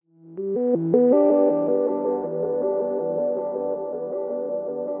Hello,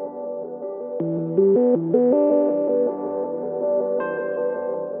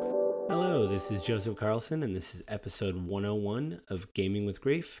 this is Joseph Carlson, and this is episode 101 of Gaming with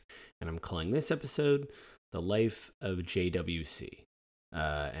Grief, and I'm calling this episode The Life of JWC.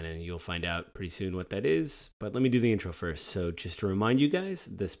 And then you'll find out pretty soon what that is, but let me do the intro first. So just to remind you guys,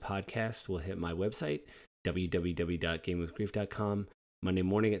 this podcast will hit my website, www.gamingwithgrief.com, Monday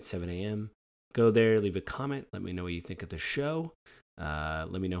morning at 7 a.m. Go there, leave a comment, let me know what you think of the show,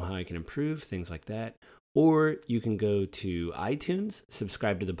 let me know how I can improve, things like that. Or you can go to iTunes,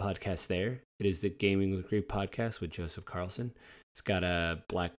 subscribe to the podcast there. It is the Gaming with Grief podcast with Joseph Carlson. It's got a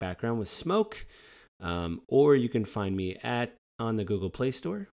black background with smoke. Or you can find me on the Google Play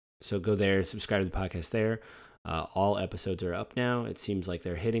Store. So go there, subscribe to the podcast there. All episodes are up now. It seems like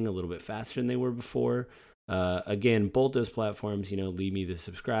they're hitting a little bit faster than they were before. Again, both those platforms, leave me the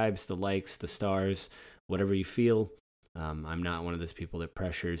subscribes, the likes, the stars, whatever you feel. I'm not one of those people that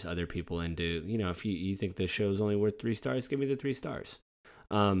pressures other people into, if you think the show's only worth 3 stars, give me the 3 stars.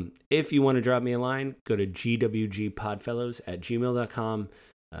 If you want to drop me a line, go to gwgpodfellows@gmail.com.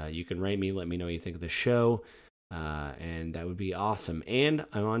 You can write me, let me know what you think of the show, and that would be awesome. And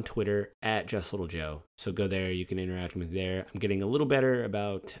I'm on Twitter @JustLittleJoe, so go there. You can interact with me there. I'm getting a little better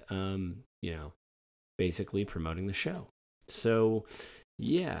about, basically promoting the show. So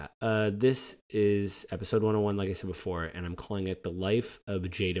yeah, this is episode 101, like I said before, and I'm calling it The Life of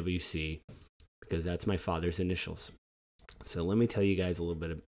JWC because that's my father's initials. So let me tell you guys a little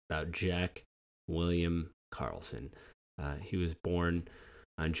bit about Jack William Carlson. He was born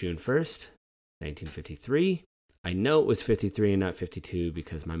on June 1st, 1953. I know it was 53 and not 52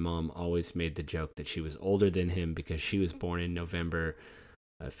 because my mom always made the joke that she was older than him because she was born in November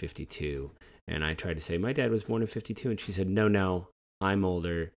of 52. And I tried to say, my dad was born in 52, and she said, no, I'm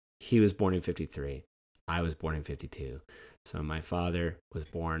older. He was born in 53. I was born in 52. So my father was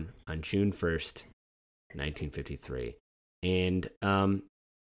born on June 1st, 1953. And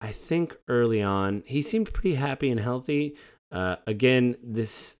I think early on, he seemed pretty happy and healthy. Again,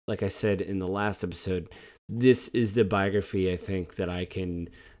 this, like I said in the last episode, this is the biography I think that I can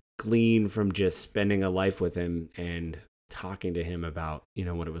glean from just spending a life with him and talking to him about,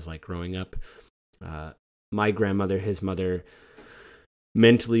 what it was like growing up. My grandmother, his mother,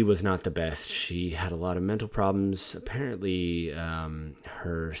 mentally was not the best. She had a lot of mental problems. Apparently,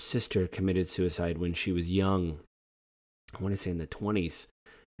 her sister committed suicide when she was young. I want to say in the 20s.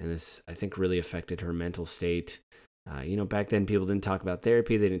 And this, I think, really affected her mental state. Back then, people didn't talk about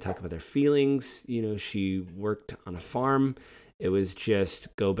therapy. They didn't talk about their feelings. She worked on a farm. It was just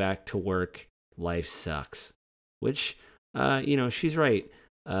go back to work. Life sucks. Which, she's right.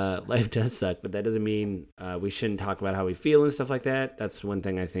 Life does suck, but that doesn't mean we shouldn't talk about how we feel and stuff like that. That's one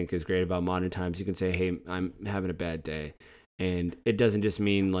thing I think is great about modern times. You can say, hey, I'm having a bad day. And it doesn't just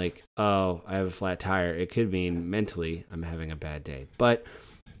mean like, oh, I have a flat tire. It could mean mentally I'm having a bad day. But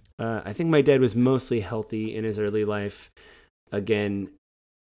I think my dad was mostly healthy in his early life. Again,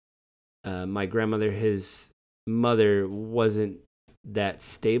 my grandmother, his mother, wasn't that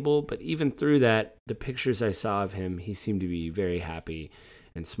stable. But even through that, the pictures I saw of him, he seemed to be very happy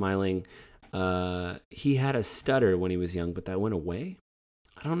and smiling. He had a stutter when he was young, but that went away.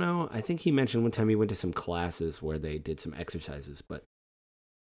 I don't know. I think he mentioned one time he went to some classes where they did some exercises, but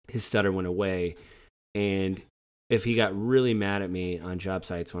his stutter went away. And if he got really mad at me on job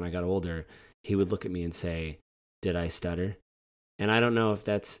sites when I got older, he would look at me and say, "Did I stutter?" And I don't know if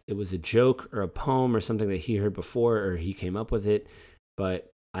it was a joke or a poem or something that he heard before or he came up with it,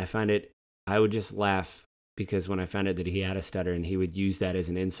 but I would just laugh because when I found out that he had a stutter and he would use that as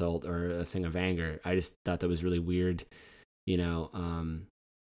an insult or a thing of anger, I just thought that was really weird.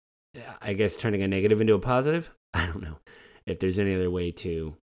 I guess turning a negative into a positive. I don't know if there's any other way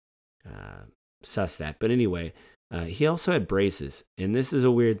to suss that. But anyway, he also had braces. And this is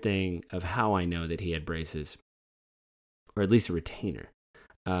a weird thing of how I know that he had braces, or at least a retainer.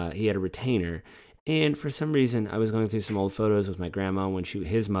 He had a retainer. And for some reason, I was going through some old photos with my grandma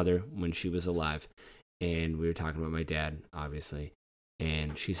his mother, when she was alive. And we were talking about my dad, obviously.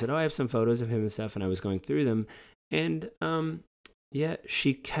 And she said, oh, I have some photos of him and stuff. And I was going through them. And,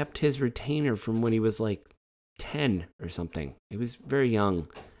 she kept his retainer from when he was like 10 or something. He was very young.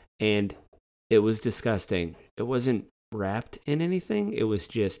 And it was disgusting. It wasn't wrapped in anything. It was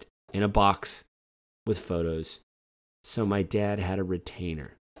just in a box with photos. So my dad had a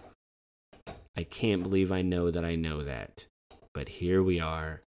retainer. I can't believe I know that. But here we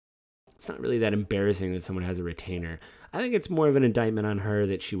are. It's not really that embarrassing that someone has a retainer. I think it's more of an indictment on her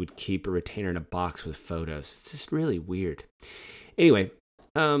that she would keep a retainer in a box with photos. It's just really weird. Anyway,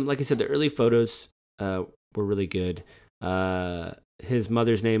 like I said, the early photos were really good. His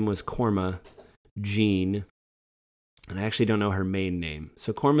mother's name was Korma Jean, and I actually don't know her maiden name.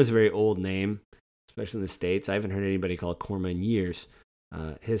 So Korma's a very old name, especially in the States. I haven't heard anybody call it Korma in years.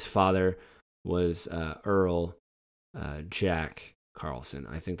 His father was Earl Jack Carlson.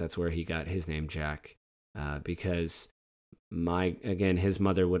 I think that's where he got his name, Jack, because his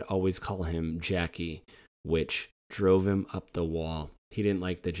mother would always call him Jackie, which drove him up the wall. He didn't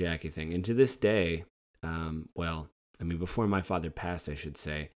like the Jackie thing. And to this day, before my father passed, I should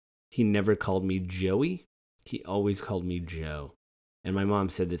say, he never called me Joey. He always called me Joe. And my mom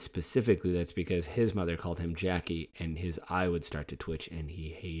said that specifically that's because his mother called him Jackie and his eye would start to twitch and he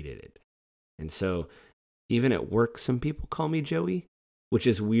hated it. And so even at work, some people call me Joey, which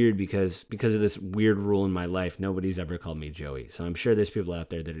is weird because of this weird rule in my life. Nobody's ever called me Joey. So I'm sure there's people out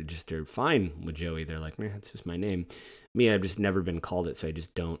there that are fine with Joey. They're like, man, that's just my name. Me, I've just never been called it, so I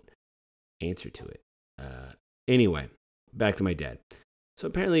just don't answer to it. Anyway, back to my dad. So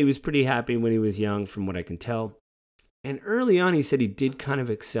apparently he was pretty happy when he was young, from what I can tell. And early on, he said he did kind of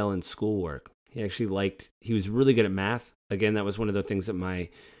excel in schoolwork. He was really good at math. Again, that was one of the things that my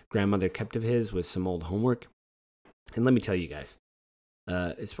grandmother kept of his, was some old homework. And let me tell you guys,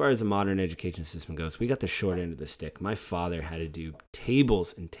 as far as the modern education system goes, we got the short end of the stick. My father had to do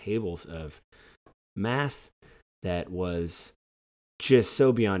tables and tables of math that was just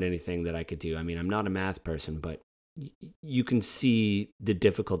so beyond anything that I could do. I mean, I'm not a math person, but you can see the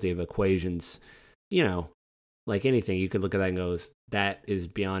difficulty of equations. Like anything, you could look at that and go, that is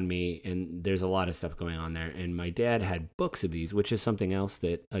beyond me, and there's a lot of stuff going on there. And my dad had books of these, which is something else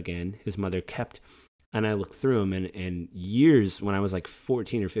that, again, his mother kept. And I looked through them, and years, when I was like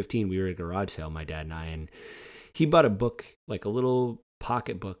 14 or 15, we were at a garage sale, my dad and I, and he bought a book, like a little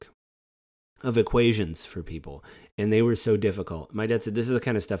pocket book of equations for people, and they were so difficult. My dad said, this is the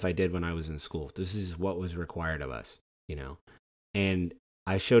kind of stuff I did when I was in school. This is what was required of us, And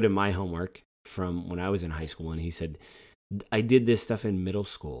I showed him my homework from when I was in high school, and he said, I did this stuff in middle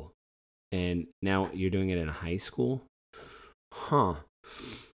school, and now you're doing it in high school? Huh.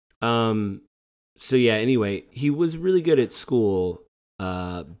 So yeah, anyway, he was really good at school,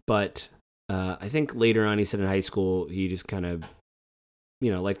 but I think later on, he said in high school, he just kind of,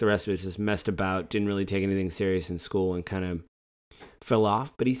 like the rest of us, just messed about, didn't really take anything serious in school, and kind of fell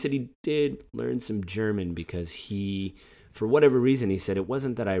off. But he said he did learn some German because for whatever reason, he said, it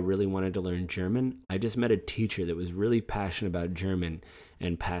wasn't that I really wanted to learn German. I just met a teacher that was really passionate about German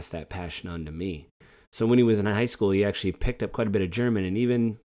and passed that passion on to me. So when he was in high school, he actually picked up quite a bit of German, and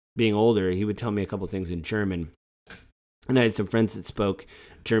even being older, he would tell me a couple things in German. And I had some friends that spoke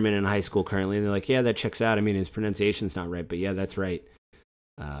German in high school currently, and they're like, yeah, that checks out. I mean, his pronunciation's not right, but yeah, that's right.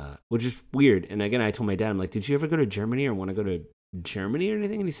 Which is weird. And again, I told my dad, I'm like, did you ever go to Germany or want to go to Germany or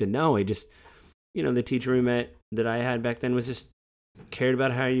anything? And he said, no, I just, the teacher we met that I had back then was just cared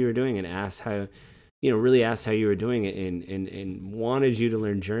about how you were doing and asked how, really asked how you were doing it and wanted you to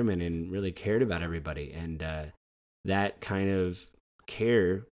learn German and really cared about everybody. And that kind of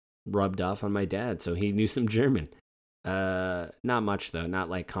care rubbed off on my dad. So he knew some German. Not much though, not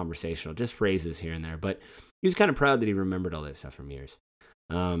like conversational, just phrases here and there. But he was kind of proud that he remembered all that stuff from years.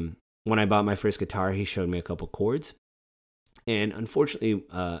 When I bought my first guitar, he showed me a couple chords. And unfortunately,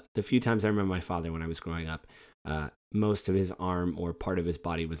 the few times I remember my father when I was growing up, most of his arm or part of his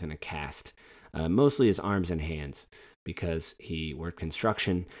body was in a cast. Mostly his arms and hands, because he worked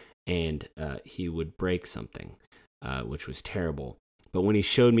construction and he would break something, which was terrible. But when he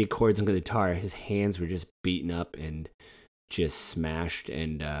showed me chords on the guitar, his hands were just beaten up and just smashed.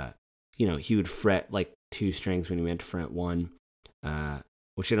 And, he would fret like 2 strings when he went to fret 1,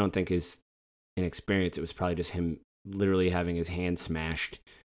 which I don't think is an experience. It was probably just him literally having his hand smashed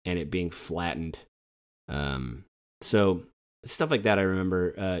and it being flattened. So stuff like that, I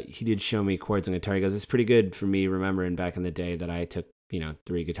remember. He did show me chords on guitar. He goes, it's pretty good for me remembering back in the day that I took,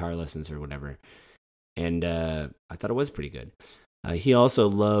 3 guitar lessons or whatever. And I thought it was pretty good. He also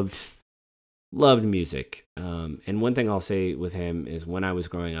loved music. And one thing I'll say with him is when I was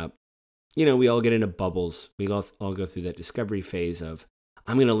growing up, we all get into bubbles. We all go through that discovery phase of,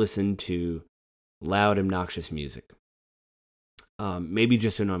 I'm going to listen to loud, obnoxious music. Maybe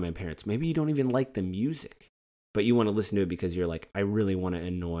just to annoy my parents. Maybe you don't even like the music, but you want to listen to it because you're like, I really want to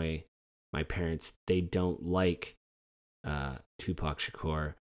annoy my parents. They don't like Tupac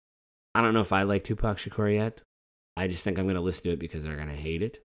Shakur. I don't know if I like Tupac Shakur yet. I just think I'm going to listen to it because they're going to hate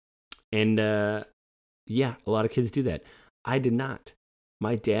it. And yeah, a lot of kids do that. I did not.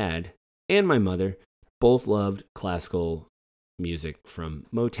 My dad and my mother both loved classical music, from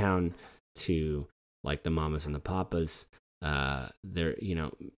Motown to like the Mamas and the Papas. There,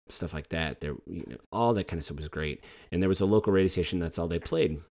 stuff like that. There, all that kind of stuff was great. And there was a local radio station. That's all they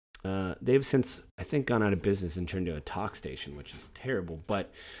played. They've since, I think, gone out of business and turned to a talk station, which is terrible.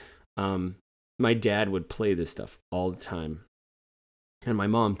 But my dad would play this stuff all the time, and my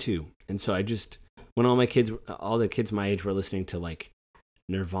mom too. And so when all the kids my age were listening to like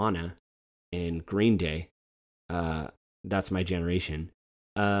Nirvana and Green Day, that's my generation.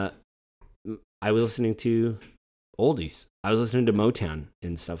 I was listening to oldies. I was listening to Motown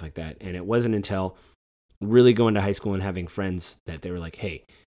and stuff like that. And it wasn't until really going to high school and having friends that they were like, hey,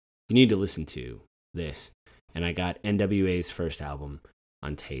 you need to listen to this. And I got NWA's first album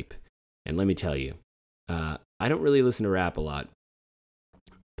on tape. And let me tell you, I don't really listen to rap a lot,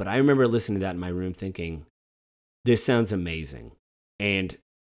 but I remember listening to that in my room thinking, this sounds amazing. And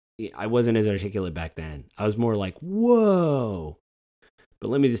I wasn't as articulate back then. I was more like, whoa. But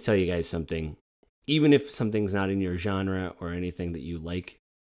let me just tell you guys something. Even if something's not in your genre or anything that you like,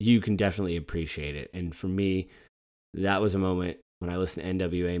 you can definitely appreciate it. And for me, that was a moment when I listened to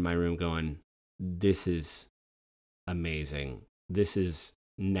NWA in my room going, this is amazing. This is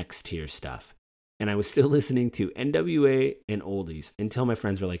next tier stuff. And I was still listening to NWA and oldies until my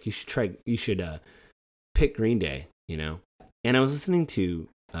friends were like, you should pick Green Day, And I was listening to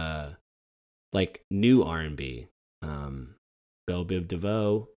like new R&B, Belle Biv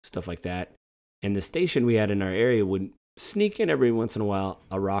DeVoe, stuff like that. And the station we had in our area would sneak in every once in a while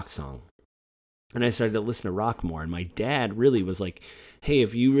a rock song. And I started to listen to rock more. And my dad really was like, hey,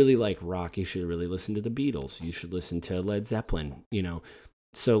 if you really like rock, you should really listen to the Beatles. You should listen to Led Zeppelin,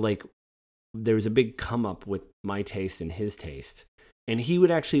 So like there was a big come up with my taste and his taste. And he would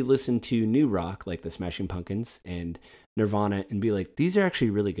actually listen to new rock like the Smashing Pumpkins and Nirvana and be like, these are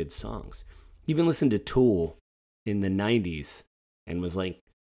actually really good songs. He even listened to Tool in the 90s and was like,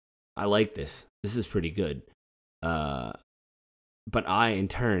 I like this. This is pretty good. But I, in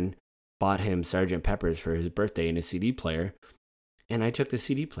turn, bought him Sgt. Pepper's for his birthday in a CD player, and I took the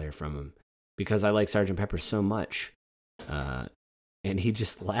CD player from him because I like Sgt. Pepper so much. And he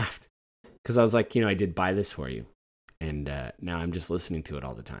just laughed because I was like, I did buy this for you, and now I'm just listening to it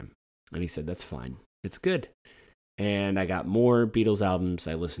all the time. And he said, that's fine. It's good. And I got more Beatles albums.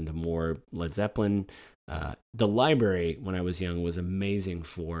 I listened to more Led Zeppelin. The library, when I was young, was amazing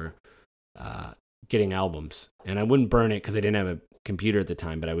for getting albums. And I wouldn't burn it because I didn't have a computer at the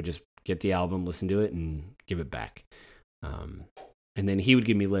time, but I would just get the album, listen to it, and give it back. And then he would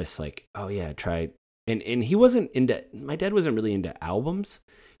give me lists like, oh yeah, try. And he wasn't into, my dad wasn't really into albums.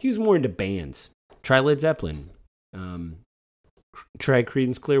 He was more into bands. Try Led Zeppelin. Try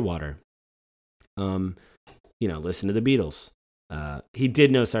Creedence Clearwater. Listen to the Beatles. He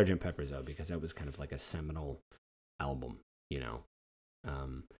did know Sgt. Pepper's though, because that was kind of like a seminal album,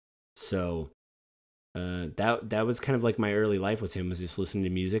 So that was kind of like my early life with him, was just listening to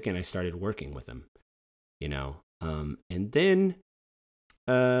music, and I started working with him, and then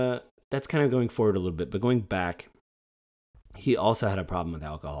that's kind of going forward a little bit, but going back, he also had a problem with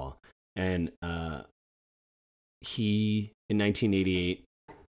alcohol, and he in 1988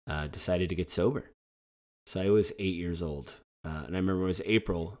 decided to get sober. So I was 8 years old, and I remember it was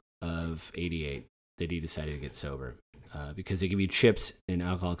April of '88 that he decided to get sober because they give you chips in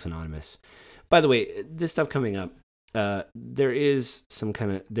Alcoholics Anonymous. By the way, this stuff coming up, there is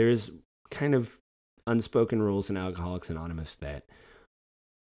kind of unspoken rules in Alcoholics Anonymous that,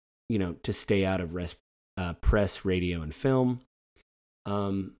 to stay out of press, radio, and film.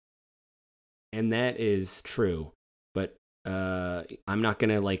 And that is true, but I'm not going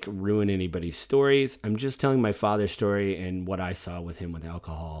to ruin anybody's stories. I'm just telling my father's story and what I saw with him with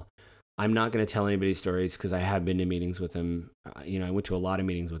alcohol. I'm not going to tell anybody's stories because I have been to meetings with him. I went to a lot of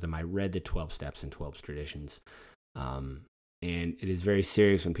meetings with him. I read the 12 Steps and 12 Traditions. And it is very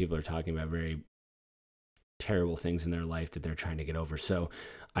serious when people are talking about very terrible things in their life that they're trying to get over. So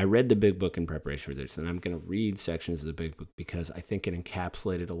I read the big book in preparation for this, and I'm going to read sections of the big book because I think it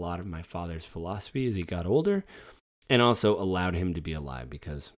encapsulated a lot of my father's philosophy as he got older, and also allowed him to be alive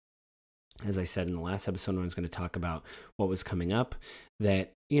because, as I said in the last episode when I was going to talk about what was coming up,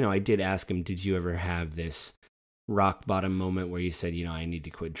 that, I did ask him, did you ever have this rock bottom moment where you said, I need to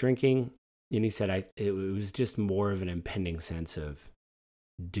quit drinking? And he said, it was just more of an impending sense of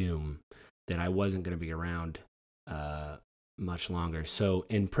doom, that I wasn't going to be around much longer. So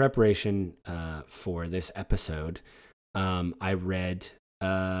in preparation for this episode, I read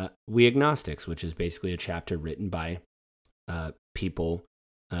We Agnostics, which is basically a chapter written by people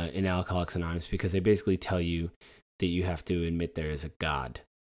in Alcoholics Anonymous, because they basically tell you that you have to admit there is a God.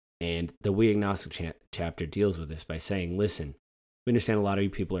 And the We Agnostic chapter deals with this by saying, listen, We understand a lot of you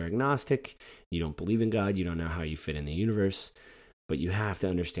people are agnostic. You don't believe in God. You don't know how you fit in the universe. But you have to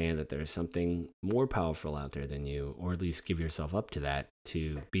understand that there's something more powerful out there than you, or at least give yourself up to that,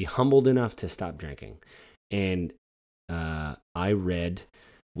 to be humbled enough to stop drinking. And I read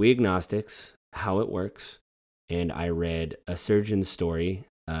We Agnostics, How It Works, and I read A Surgeon's Story.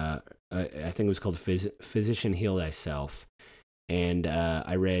 I think it was called Physician Heal Thyself. And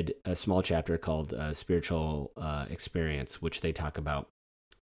I read a small chapter called Spiritual Experience, which they talk about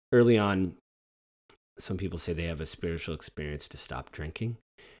early on. Some people say they have a spiritual experience to stop drinking.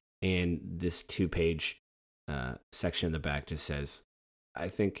 And this 2-page section in the back just says, I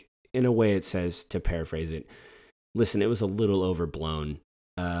think in a way it says, to paraphrase it, listen, it was a little overblown.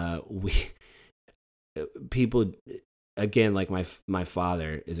 People, again, like my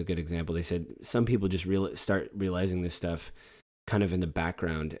father is a good example. They said some people just start realizing this stuff kind of in the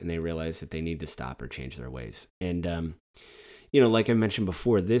background, and they realize that they need to stop or change their ways. And like I mentioned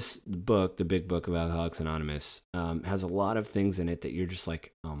before, this book, the Big Book of Alcoholics Anonymous, has a lot of things in it that you're just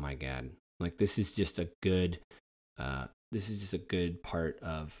like, oh my God, like this is just a good part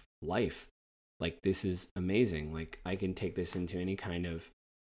of life. Like, this is amazing. Like, I can take this into any kind of,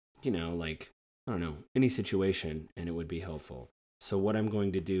 I don't know, any situation, and it would be helpful. So what I'm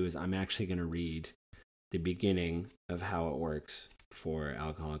going to do is I'm actually going to read the beginning of How It Works for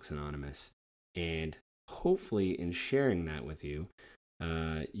Alcoholics Anonymous. And hopefully in sharing that with you,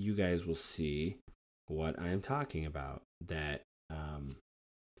 you guys will see what I am talking about. That,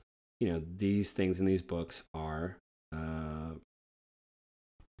 these things in these books are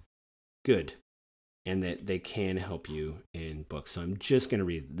good, and that they can help you in books. So I'm just going to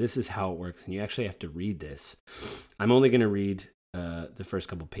read. This is How It Works, and you actually have to read this. I'm only going to read the first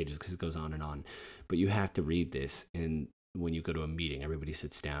couple pages because it goes on and on, but you have to read this. And when you go to a meeting, everybody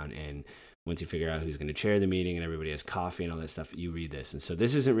sits down, and once you figure out who's going to chair the meeting and everybody has coffee and all that stuff, you read this. And so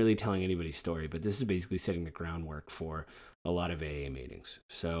this isn't really telling anybody's story, but this is basically setting the groundwork for a lot of AA meetings.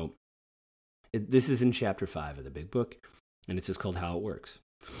 So this is in chapter 5 of the Big Book, and it's just called How It Works.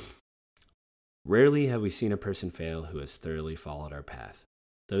 Rarely have we seen a person fail who has thoroughly followed our path.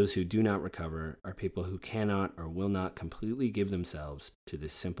 Those who do not recover are people who cannot or will not completely give themselves to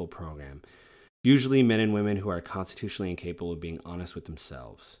this simple program, usually men and women who are constitutionally incapable of being honest with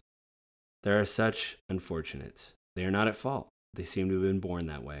themselves. There are such unfortunates. They are not at fault. They seem to have been born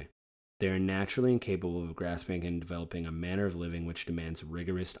that way. They are naturally incapable of grasping and developing a manner of living which demands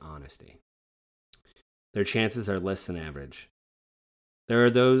rigorous honesty. Their chances are less than average. There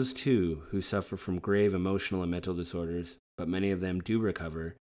are those, too, who suffer from grave emotional and mental disorders, but many of them do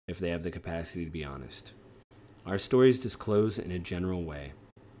recover if they have the capacity to be honest. Our stories disclose in a general way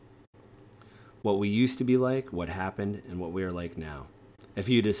what we used to be like, what happened, and what we are like now. If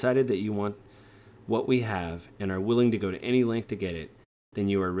you decided that you want what we have and are willing to go to any length to get it, then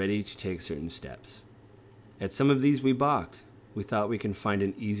you are ready to take certain steps. At some of these we balked. We thought we could find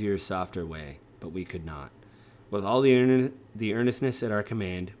an easier, softer way, but we could not. With all the earnestness at our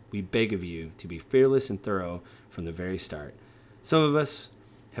command, we beg of you to be fearless and thorough from the very start. Some of us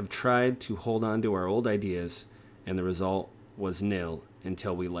have tried to hold on to our old ideas, and the result was nil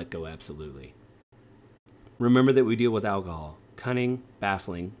until we let go absolutely. Remember that we deal with alcohol, cunning,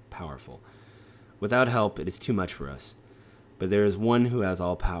 baffling, powerful. Without help, it is too much for us. But there is one who has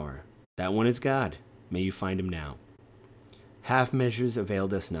all power. That one is God. May you find him now. Half measures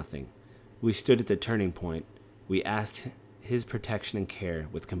availed us nothing. We stood at the turning point. We asked his protection and care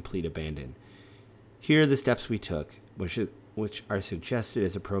with complete abandon. Here are the steps we took, which are suggested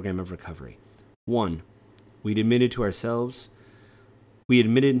as a program of recovery. 1. We admitted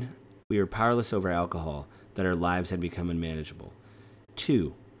we were powerless over alcohol, that our lives had become unmanageable.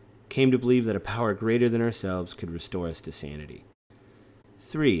 2. Came to believe that a power greater than ourselves could restore us to sanity.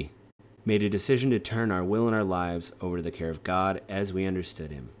 3. Made a decision to turn our will and our lives over to the care of God as we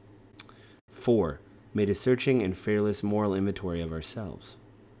understood him. 4. Made a searching and fearless moral inventory of ourselves.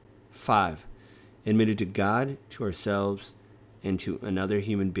 5. Admitted to God, to ourselves, and to another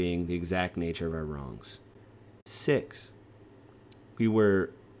human being the exact nature of our wrongs. 6. We were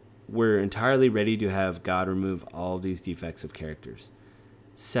entirely ready to have God remove all these defects of characters.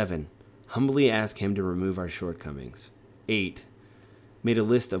 7. Humbly ask him to remove our shortcomings. 8. Made a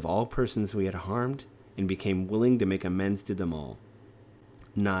list of all persons we had harmed and became willing to make amends to them all.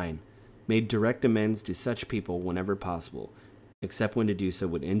 9. Made direct amends to such people whenever possible, except when to do so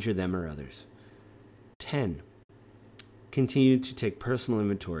would injure them or others. 10. Continued to take personal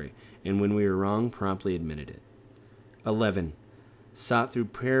inventory, and when we were wrong, promptly admitted it. 11. Sought through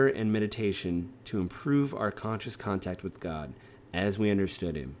prayer and meditation to improve our conscious contact with God as we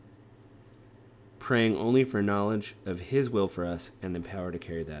understood him. praying only for knowledge of His will for us and the power to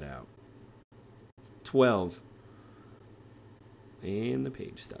carry that out. 12. And the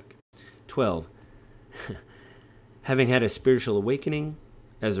page stuck. 12. Having had a spiritual awakening,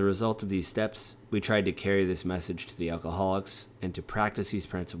 as a result of these steps, we tried to carry this message to the alcoholics and to practice these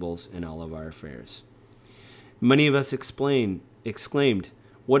principles in all of our affairs. Many of us exclaimed,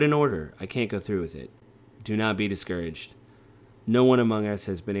 "What an order! I can't go through with it." Do not be discouraged. No one among us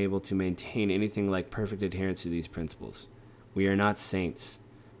has been able to maintain anything like perfect adherence to these principles. We are not saints.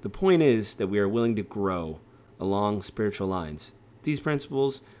 The point is that we are willing to grow along spiritual lines. These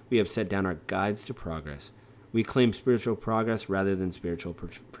principles we have set down are guides to progress. We claim spiritual progress rather than spiritual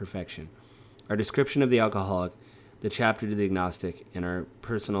perfection. Our description of the alcoholic, the chapter to the agnostic, and our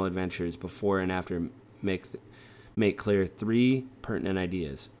personal adventures before and after make clear three pertinent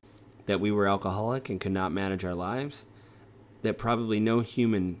ideas: that we were alcoholic and could not manage our lives, that probably no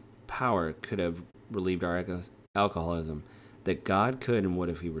human power could have relieved our alcoholism, that God could and would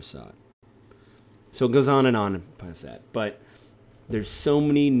if He were sought. So it goes on past that, but there's so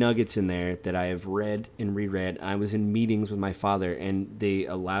many nuggets in there that I have read and reread. I was in meetings with my father, and they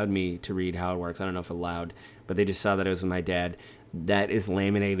allowed me to read How It Works. I don't know if allowed, but they just saw that I was with my dad. That is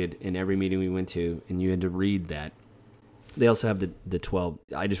laminated in every meeting we went to, and you had to read that. They also have the 12.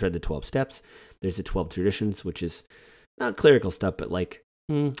 I just read the 12 steps. There's the 12 traditions, which is not clerical stuff, but like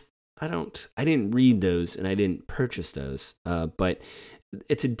I didn't read those, and I didn't purchase those. But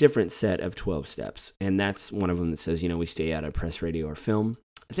it's a different set of 12 steps, and that's one of them that says, we stay out of press, radio, or film.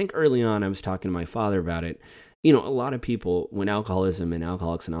 I think early on I was talking to my father about it. A lot of people, when alcoholism and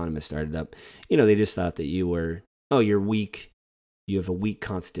Alcoholics Anonymous started up, they just thought that you're weak, you have a weak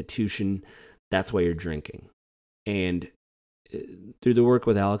constitution, that's why you're drinking. And through the work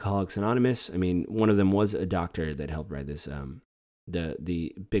with Alcoholics Anonymous, one of them was a doctor that helped write this,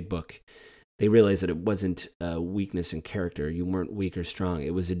 the big book. They realized that it wasn't a weakness in character. You weren't weak or strong.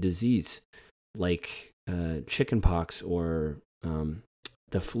 It was a disease like chickenpox or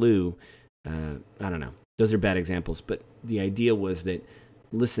the flu. I don't know. Those are bad examples. But the idea was that,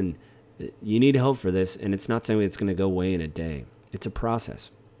 listen, you need help for this, and it's not something that's going to go away in a day. It's a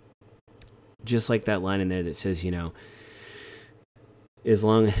process. Just like that line in there that says, as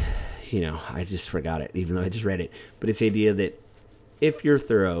long, I just forgot it, even though I just read it. But it's the idea that if you're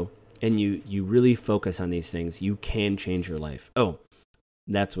thorough, and you really focus on these things, you can change your life. Oh,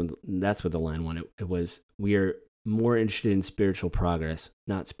 that's what the line was. It was, we are more interested in spiritual progress,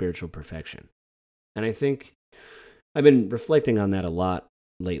 not spiritual perfection. And I think I've been reflecting on that a lot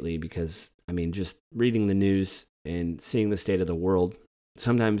lately because, just reading the news and seeing the state of the world,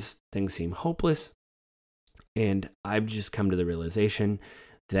 sometimes things seem hopeless. And I've just come to the realization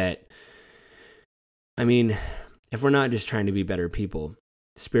that, if we're not just trying to be better people,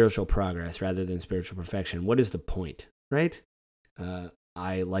 spiritual progress rather than spiritual perfection, what is the point, right?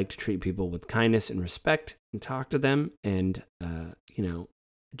 I like to treat people with kindness and respect and talk to them and,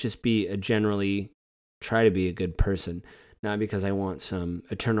 just generally try to be a good person, not because I want some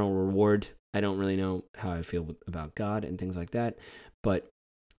eternal reward. I don't really know how I feel about God and things like that, but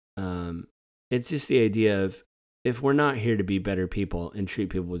it's just the idea of, if we're not here to be better people and treat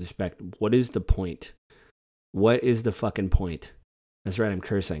people with respect, what is the point? What is the fucking point? That's right, I'm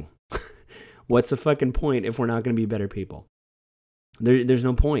cursing. What's the fucking point if we're not going to be better people? There's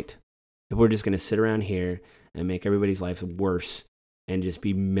no point. If we're just going to sit around here and make everybody's life worse and just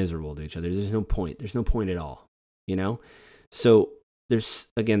be miserable to each other, there's no point. There's no point at all, So there's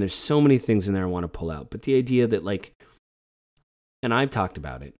so many things in there I want to pull out. But the idea that, and I've talked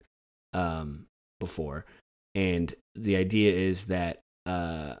about it before, and the idea is that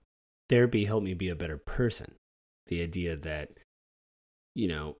therapy helped me be a better person. The idea that,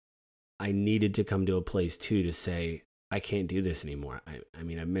 I needed to come to a place too to say, I can't do this anymore.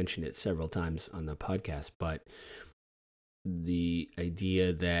 I've mentioned it several times on the podcast, but the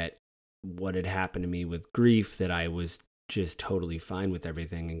idea that what had happened to me with grief, that I was just totally fine with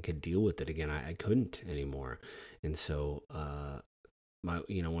everything and could deal with it again. I couldn't anymore. And so,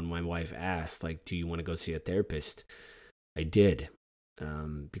 when my wife asked, do you want to go see a therapist? I did,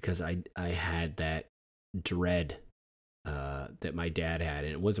 because I had that dread that my dad had,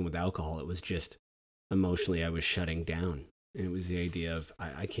 and it wasn't with alcohol. It was just emotionally I was shutting down, and it was the idea of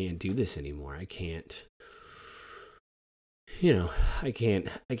I can't do this anymore. I can't, I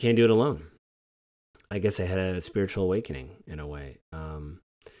can't do it alone. I guess I had a spiritual awakening in a way.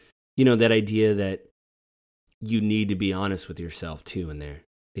 That idea that you need to be honest with yourself too in there.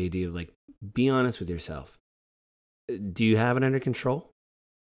 The idea of be honest with yourself. Do you have it under control?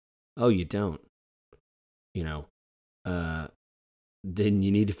 Oh, you don't. Then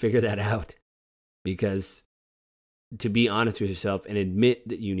you need to figure that out. because to be honest with yourself and admit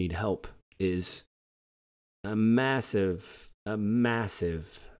that you need help is a massive,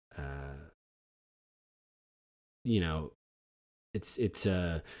 it's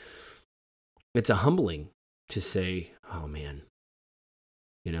a humbling to say, oh man,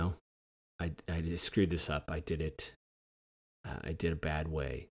 I just screwed this up. I did it. I did a bad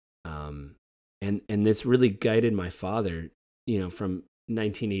way. And this really guided my father, from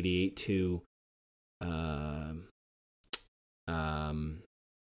 1988 to,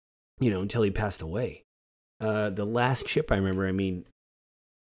 until he passed away. The last chip I remember,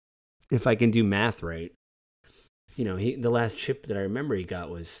 if I can do math right, the last chip that I remember he got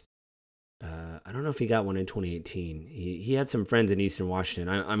was, I don't know if he got one in 2018. He had some friends in Eastern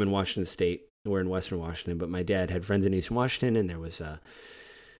Washington. I'm in Washington State. We're in Western Washington, but my dad had friends in Eastern Washington, and there was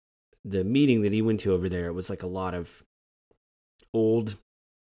the meeting that he went to over there. It was like a lot of old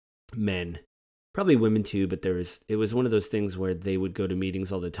men, probably women too, but it was one of those things where they would go to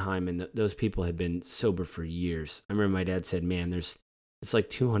meetings all the time, and those people had been sober for years. I remember my dad said, man, it's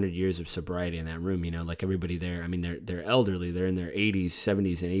like 200 years of sobriety in that room, like everybody there. They're elderly. They're in their 80s,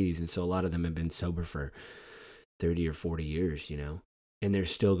 70s, and 80s, and so a lot of them have been sober for 30 or 40 years, and they're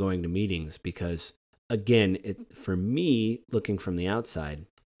still going to meetings because, again, for me, looking from the outside,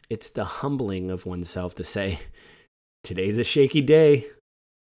 it's the humbling of oneself to say, today's a shaky day.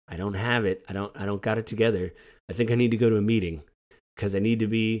 I don't have it. I don't got it together. I think I need to go to a meeting because I need to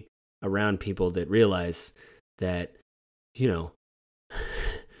be around people that realize that,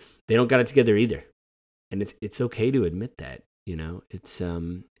 they don't got it together either. And it's okay to admit that, it's,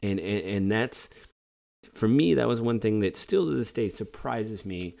 and that's, for me, that was one thing that still to this day surprises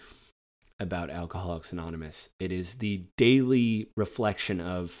me about Alcoholics Anonymous. It is the daily reflection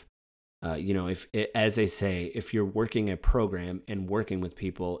of, if, as they say, if you're working a program and working with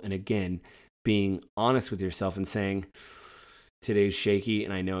people, and again, being honest with yourself and saying, today's shaky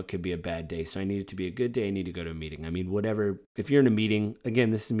and I know it could be a bad day, so I need it to be a good day. I need to go to a meeting. Whatever, if you're in a meeting, again,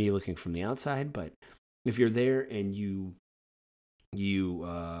 this is me looking from the outside, but if you're there and you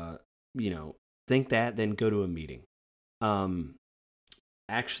think that, then go to a meeting.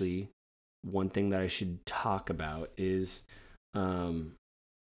 Actually, one thing that I should talk about is, I'm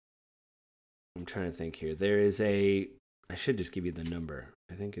trying to think here. I should just give you the number.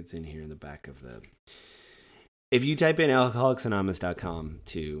 I think it's in here in the back of if you type in alcoholicsanonymous.com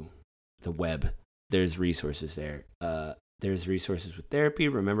to the web, there's resources there. There's resources with therapy.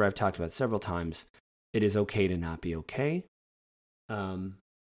 Remember, I've talked about several times, it is okay to not be okay.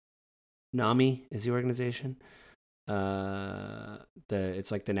 NAMI is the organization.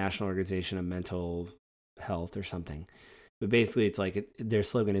 It's like the National Organization of Mental Health or something. But basically, it's like their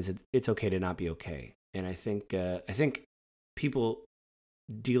slogan is "It's okay to not be okay." And I think people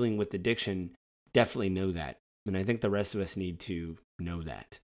dealing with addiction definitely know that, and I think the rest of us need to know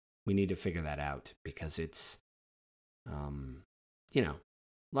that. We need to figure that out because it's, a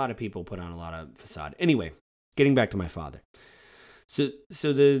lot of people put on a lot of facade. Anyway, getting back to my father. So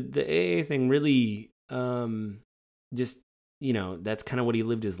the AA thing really, just, that's kind of what he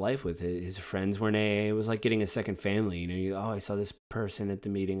lived his life with. His friends were in AA. It was like getting a second family. I saw this person at the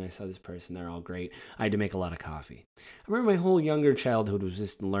meeting. I saw this person. They're all great. I had to make a lot of coffee. I remember my whole younger childhood was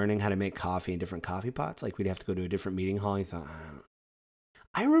just learning how to make coffee in different coffee pots. Like we'd have to go to a different meeting hall. I thought,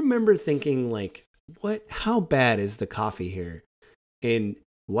 I remember thinking like, how bad is the coffee here? And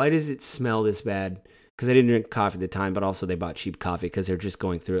why does it smell this bad? Because I didn't drink coffee at the time, but also they bought cheap coffee because they're just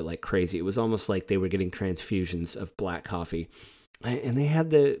going through it like crazy. It was almost like they were getting transfusions of black coffee. And they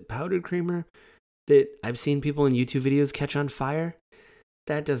had the powdered creamer that I've seen people in YouTube videos catch on fire.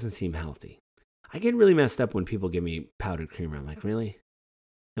 That doesn't seem healthy. I get really messed up when people give me powdered creamer. I'm like, really?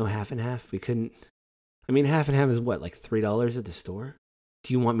 No half and half? We couldn't. Half and half is what, like $3 at the store?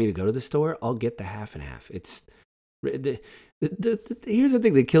 Do you want me to go to the store? I'll get the half and half. It's here's the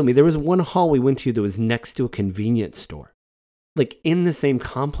thing that killed me. There was one hall we went to that was next to a convenience store, like in the same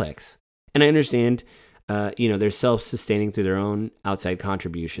complex. And I understand, they're self-sustaining through their own outside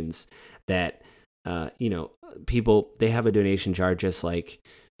contributions that, people, they have a donation jar just like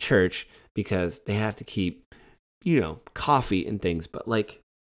church because they have to keep, coffee and things. But like,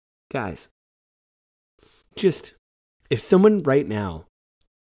 guys, just if someone right now,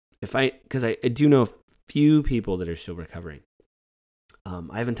 because I do know a few people that are still recovering.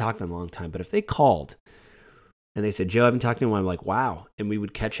 I haven't talked to them in a long time, but if they called and they said, Joe, I haven't talked to anyone, I'm like, wow. And we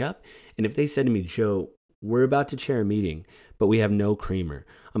would catch up. And if they said to me, Joe, we're about to chair a meeting, but we have no creamer.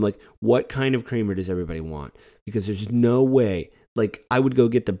 I'm like, what kind of creamer does everybody want? Because there's no way. Like, I would go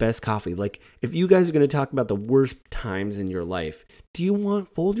get the best coffee. Like, if you guys are going to talk about the worst times in your life, do you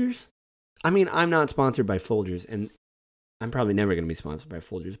want Folgers? I mean, I'm not sponsored by Folgers, and I'm probably never going to be sponsored by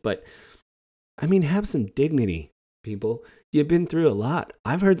Folgers, but I mean, have some dignity, people. You've been through a lot.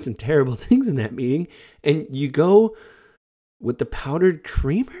 I've heard some terrible things in that meeting, and you go with the powdered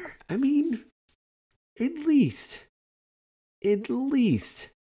creamer? I mean, at least.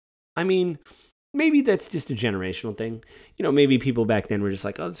 I mean, maybe that's just a generational thing. Maybe people back then were just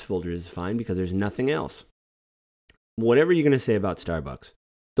like, oh, this Folgers is fine because there's nothing else. Whatever you're going to say about Starbucks,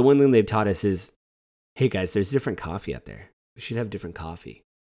 the one thing they've taught us is, hey guys, there's different coffee out there. We should have different coffee.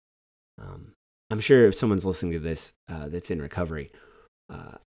 I'm sure if someone's listening to this that's in recovery,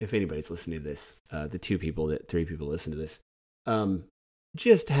 if anybody's listening to this, the 3 people listen to this,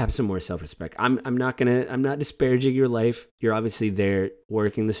 just have some more self-respect. I'm not disparaging your life. You're obviously there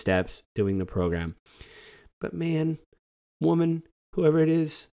working the steps, doing the program. But man, woman, whoever it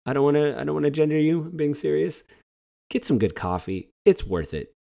is, I don't want to gender you. I'm being serious. Get some good coffee. It's worth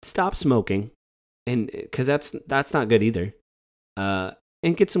it. Stop smoking, and because that's not good either.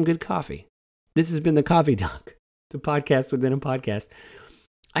 And get some good coffee. This has been the Coffee Talk, the podcast within a podcast.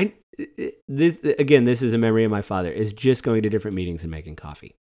 This is a memory of my father, is just going to different meetings and making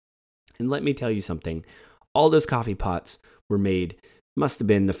coffee. And let me tell you something. All those coffee pots were made, must have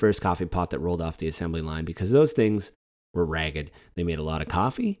been the first coffee pot that rolled off the assembly line, because those things were ragged. They made a lot of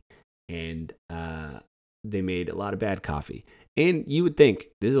coffee, and they made a lot of bad coffee. And you would think,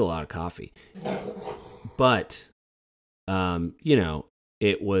 this is a lot of coffee. But,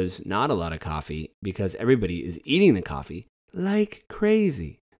 it was not a lot of coffee because everybody is eating the coffee like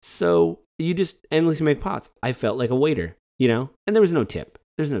crazy. So you just endlessly make pots. I felt like a waiter, and there was no tip.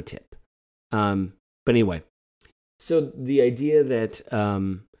 There's no tip. But anyway, so the idea that,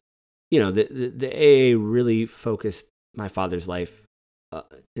 the AA really focused my father's life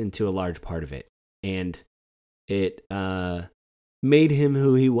into a large part of it. And it made him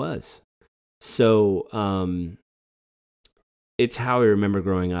who he was. So it's how I remember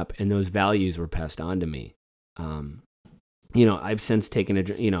growing up, and those values were passed on to me. I've since taken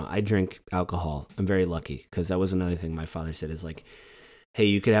I drink alcohol. I'm very lucky, because that was another thing my father said, is like, hey,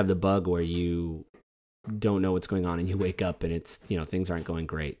 you could have the bug where you don't know what's going on and you wake up and it's, things aren't going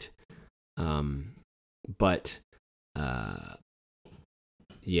great. It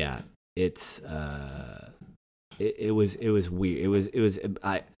was weird.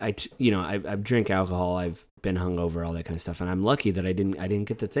 I've drank alcohol. I've been hungover, all that kind of stuff. And I'm lucky that I didn't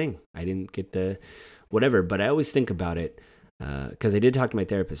get the thing. I didn't get the whatever, but I always think about it. Cause I did talk to my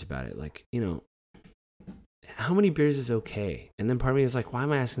therapist about it. Like, how many beers is okay? And then part of me was like, why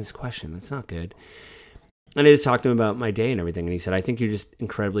am I asking this question? That's not good. And I just talked to him about my day and everything. And he said, I think you're just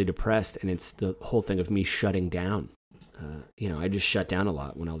incredibly depressed. And it's the whole thing of me shutting down. I just shut down a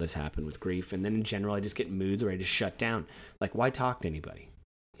lot when all this happened with grief. And then in general, I just get moods where I just shut down. Like, why talk to anybody?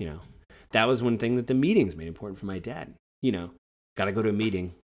 That was one thing that the meetings made important for my dad. Got to go to a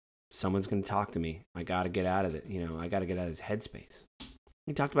meeting. Someone's going to talk to me. I got to get out of it. I got to get out of this headspace.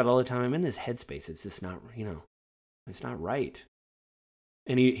 He talked about it all the time. I'm in this headspace. It's just not, it's not right.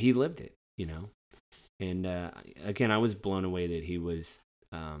 And he lived it, And again, I was blown away that he was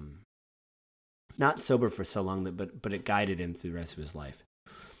not sober for so long, but it guided him through the rest of his life.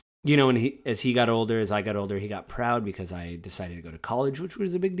 And as I got older, he got proud because I decided to go to college, which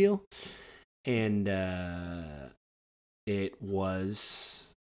was a big deal. And it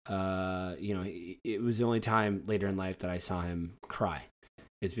was, it was the only time later in life that I saw him cry,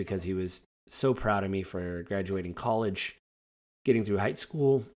 is because he was so proud of me for graduating college, getting through high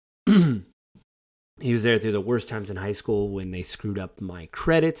school. He was there through the worst times in high school when they screwed up my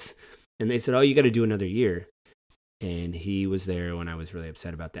credits, and they said, oh, you got to do another year. And he was there when I was really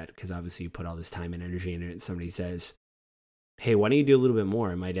upset about that, because obviously you put all this time and energy in it, and somebody says, hey, why don't you do a little bit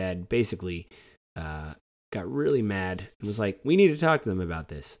more? And my dad basically got really mad and was like, we need to talk to them about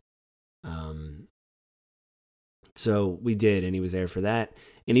this. So we did, and he was there for that.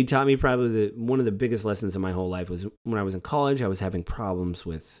 And he taught me probably one of the biggest lessons of my whole life was when I was in college. I was having problems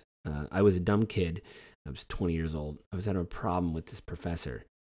with, I was a dumb kid. I was 20 years old. I was having a problem with this professor,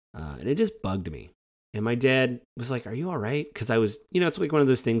 and it just bugged me. And my dad was like, are you all right? Because I was, it's like one of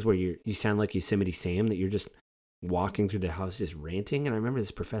those things where you sound like Yosemite Sam, that you're just walking through the house just ranting. And I remember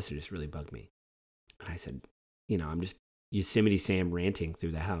this professor just really bugged me. And I said, I'm just Yosemite Sam ranting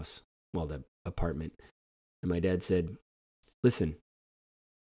through the house, the apartment. And my dad said, listen,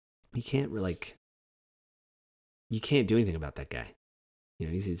 you can't do anything about that guy.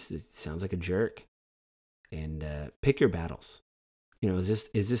 He sounds like a jerk. And pick your battles. Is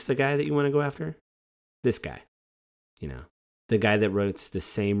this the guy that you want to go after? This guy, the guy that wrote the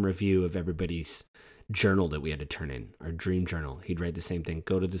same review of everybody's journal that we had to turn in, our dream journal. He'd write the same thing.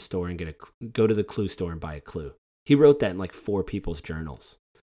 Go to the store and go to the clue store and buy a clue. He wrote that in like 4 people's journals.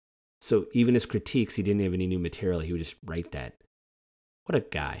 So even his critiques, he didn't have any new material. He would just write that. What a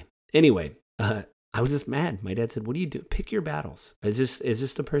guy. Anyway, I was just mad. My dad said, "What do you do? Pick your battles. Is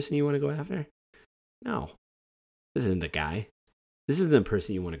this the person you want to go after?" No, this isn't the guy. This isn't the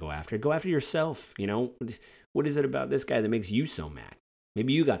person you want to go after. Go after yourself. You know, what is it about this guy that makes you so mad?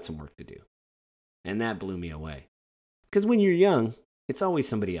 Maybe you got some work to do. And that blew me away. Because when you're young, it's always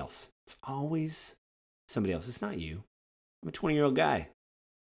somebody else. It's always somebody else. It's not you. I'm a 20-year-old guy.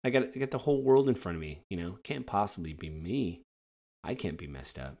 I got the whole world in front of me. You know, can't possibly be me. I can't be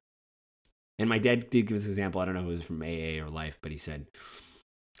messed up. And my dad did give this example. I don't know if it was from AA or Life, but he said,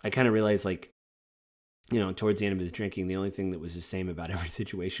 I kind of realized, like, you know, towards the end of his drinking, the only thing that was the same about every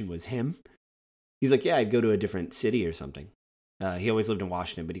situation was him. He's like, yeah, I'd go to a different city or something. He always lived in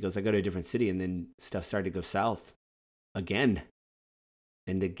Washington, but he goes, I go to a different city, and then stuff started to go south again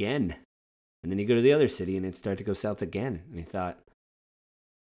and again. And then you go to the other city, and it started to go south again. And he thought,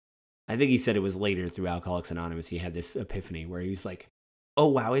 I think he said it was later through Alcoholics Anonymous, he had this epiphany where he was like, oh,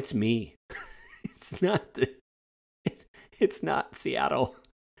 wow, it's me. It's not Seattle.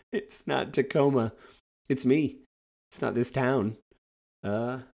 It's not Tacoma. It's me. It's not this town.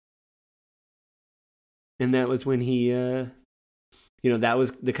 And that was when he, you know, that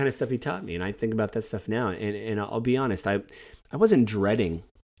was the kind of stuff he taught me. And I think about that stuff now. And I'll be honest, I wasn't dreading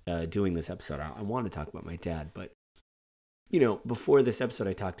doing this episode. I want to talk about my dad. But, you know, before this episode,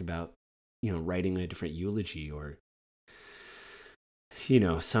 I talked about, you know, writing a different eulogy or, you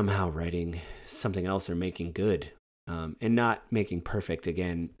know, somehow writing something else or making good. And not making perfect,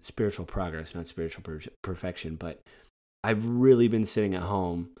 again, spiritual progress, not spiritual perfection. But I've really been sitting at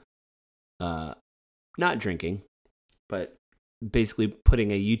home, not drinking, but basically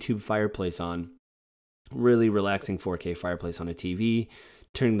putting a YouTube fireplace on, really relaxing 4K fireplace on a TV,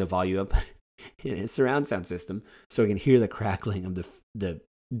 turning the volume up in a surround sound system so I can hear the crackling of the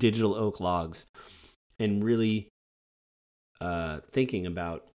digital oak logs, and really thinking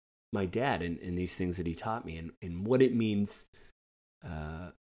about my dad and these things that he taught me and what it means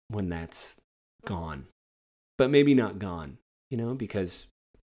when that's gone. But maybe not gone, you know, because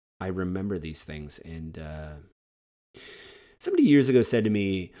I remember these things. And somebody years ago said to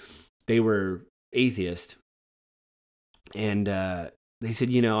me, they were atheist, and they said,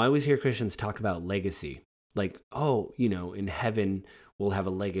 you know, I always hear Christians talk about legacy. Like, oh, you know, in heaven we'll have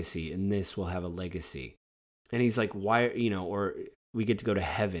a legacy, and this will have a legacy. And he's like, why, you know, or we get to go to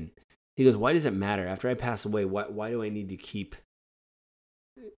heaven. He goes, why does it matter? After I pass away, why do I need to keep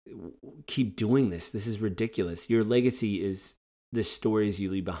doing this? This is ridiculous. Your legacy is the stories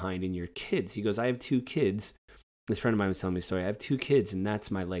you leave behind in your kids. He goes, I have 2 kids. This friend of mine was telling me a story. I have 2 kids, and that's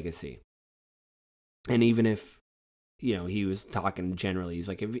my legacy. And even if, you know, he was talking generally, he's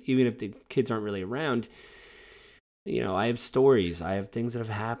like, even if the kids aren't really around, you know, I have stories. I have things that have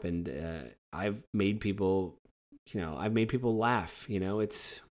happened. I've made people, you know, laugh. You know,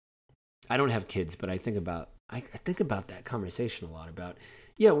 I don't have kids, but I think about that conversation a lot about,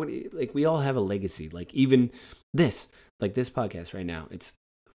 yeah, like we all have a legacy. Like even this podcast right now,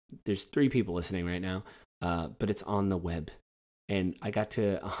 there's 3 people listening right now, but it's on the web, and I got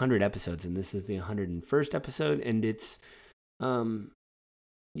to 100 episodes, and this is the 101st episode, and it's, you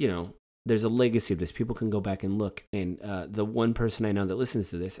know, there's a legacy of this. People can go back and look, and the one person I know that listens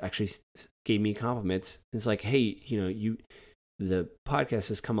to this actually gave me compliments. It's like, hey, you know, the podcast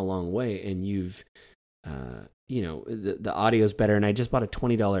has come a long way, and you've, you know, the audio's better, and I just bought a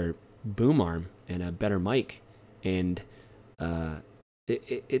 $20 boom arm and a better mic, and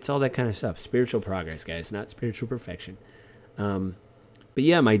it's all that kind of stuff. Spiritual progress, guys, not spiritual perfection. But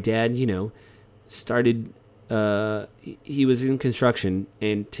yeah, my dad, you know, started, he was in construction,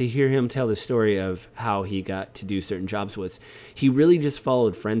 and to hear him tell the story of how he got to do certain jobs was, he really just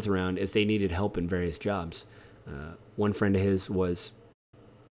followed friends around as they needed help in various jobs. One friend of his was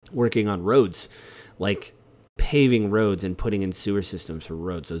working on roads, like paving roads and putting in sewer systems for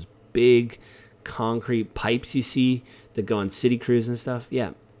roads. Those big concrete pipes you see that go on city crews and stuff.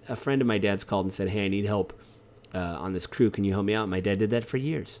 Yeah, a friend of my dad's called and said, hey, I need help on this crew. Can you help me out? My dad did that for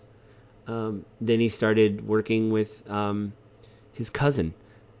years. Then he started working with his cousin,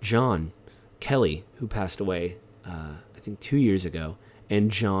 John Kelly, who passed away, I think 2 years ago.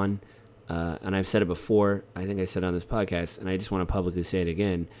 And John, and I've said it before, I think I said it on this podcast, and I just want to publicly say it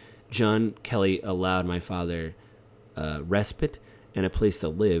again, John Kelly allowed my father respite and a place to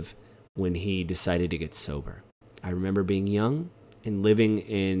live when he decided to get sober. I remember being young and living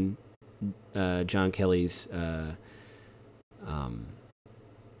in John Kelly's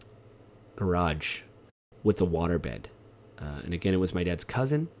garage with the waterbed. And again, it was my dad's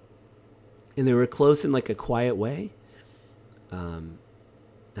cousin. And they were close in like a quiet way. And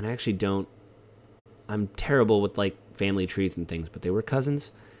I actually I'm terrible with like family trees and things, but they were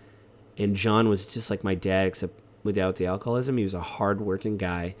cousins. And John was just like my dad, except without the alcoholism. He was a hard-working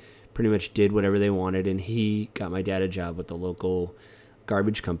guy, pretty much did whatever they wanted. And he got my dad a job with the local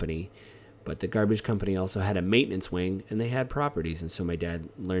garbage company. But the garbage company also had a maintenance wing, and they had properties. And so my dad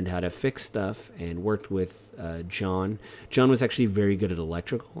learned how to fix stuff and worked with John. John was actually very good at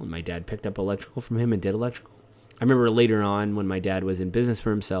electrical, and my dad picked up electrical from him and did electrical. I remember later on when my dad was in business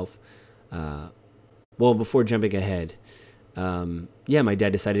for himself, before jumping ahead, my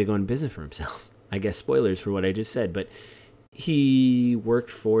dad decided to go in business for himself. I guess spoilers for what I just said, but he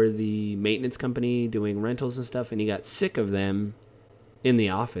worked for the maintenance company doing rentals and stuff, and he got sick of them in the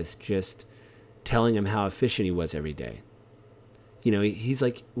office just telling him how efficient he was every day. You know, he's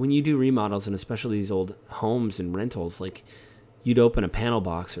like, when you do remodels, and especially these old homes and rentals, like you'd open a panel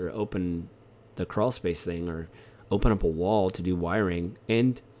box or open the crawl space thing or open up a wall to do wiring,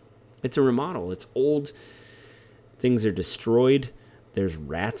 and it's a remodel. It's old. Things are destroyed. There's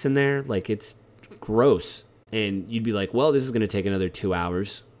rats in there. Like, it's gross. And you'd be like, well, this is going to take another 2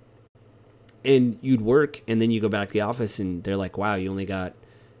 hours. And you'd work, and then you go back to the office, and they're like, wow, you only got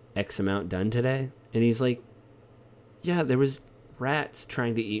X amount done today? And he's like, yeah, there was rats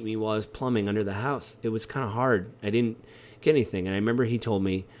trying to eat me while I was plumbing under the house. It was kind of hard. I didn't get anything. And I remember he told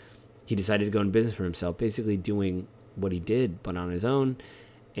me he decided to go in business for himself, basically doing what he did, but on his own.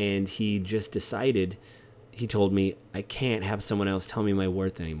 And he just decided, he told me, I can't have someone else tell me my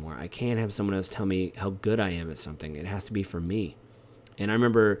worth anymore. I can't have someone else tell me how good I am at something. It has to be for me. And I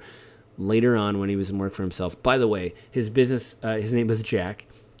remember later on when he was in work for himself, by the way, his business, his name was Jack.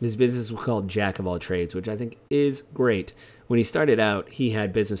 His business was called Jack of All Trades, which I think is great. When he started out, he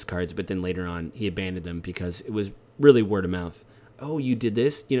had business cards, but then later on he abandoned them because it was really word of mouth. Oh, you did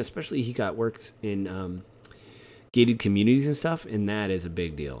this? You know, especially he got worked in gated communities and stuff, and that is a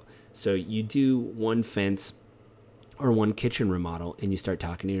big deal. So you do one fence or one kitchen remodel, and you start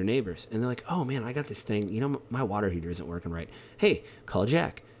talking to your neighbors, and they're like, oh man, I got this thing. You know, my water heater isn't working right. Hey, call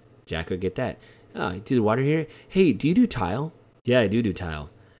Jack. Jack would get that. Oh, do the water heater? Hey, do you do tile? Yeah, I do tile.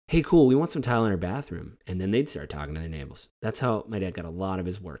 Hey, cool, we want some tile in our bathroom. And then they'd start talking to their neighbors. That's how my dad got a lot of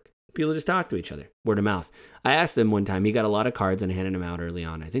his work. People just talk to each other, word of mouth. I asked him one time, he got a lot of cards and handed them out early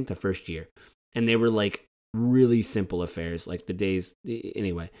on, I think the first year. And they were like really simple affairs, like the days,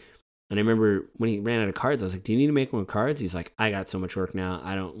 anyway. And I remember when he ran out of cards, I was like, do you need to make more cards? He's like, I got so much work now.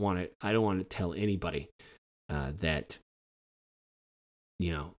 I don't want to tell anybody that,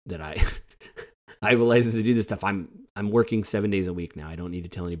 you know, that I have a license to do this stuff. I'm working 7 days a week now. I don't need to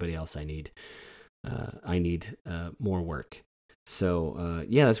tell anybody else I need more work. So,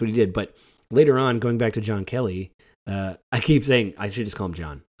 that's what he did. But later on, going back to John Kelly, I keep saying, I should just call him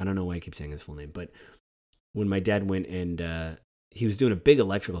John. I don't know why I keep saying his full name. But when my dad went and he was doing a big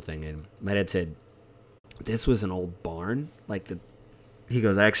electrical thing, and my dad said, this was an old barn. He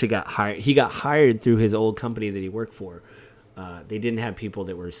goes, I actually got hired. He got hired through his old company that he worked for. They didn't have people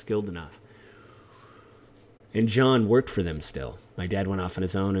that were skilled enough. And John worked for them still. My dad went off on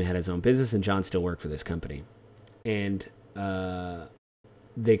his own and had his own business, and John still worked for this company. And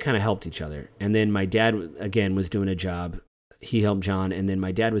they kind of helped each other. And then my dad, again, was doing a job. He helped John, and then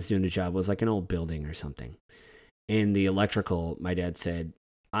my dad was doing a job. It was like an old building or something. And the electrical, my dad said,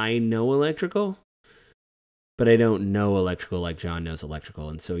 I know electrical, but I don't know electrical like John knows electrical.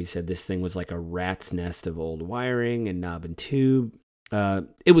 And so he said this thing was like a rat's nest of old wiring and knob and tube.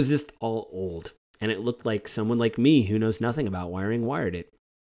 It was just all old. And it looked like someone like me who knows nothing about wiring wired it.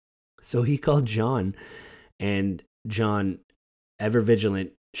 So he called John, and John, ever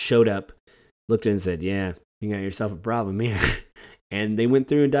vigilant, showed up, looked at it and said, yeah, you got yourself a problem here. And they went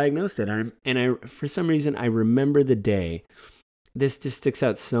through and diagnosed it. And I, for some reason, I remember the day. This just sticks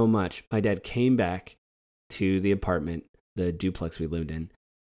out so much. My dad came back to the apartment, the duplex we lived in,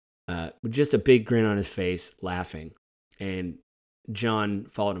 with just a big grin on his face, laughing. And John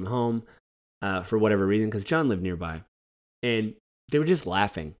followed him home for whatever reason, because John lived nearby. And they were just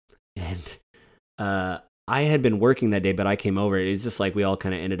laughing. And I had been working that day, but I came over. It's just like we all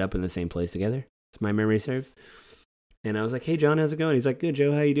kind of ended up in the same place together, if my memory serves. And I was like, hey, John, how's it going? He's like, good,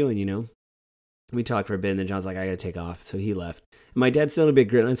 Joe, how you doing, you know? We talked for a bit, and then John's like, I got to take off. So he left. And my dad still had a big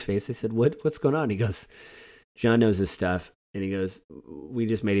grin on his face. I said, what's going on? He goes, John knows his stuff. And he goes, we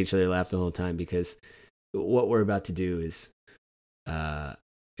just made each other laugh the whole time, because what we're about to do is,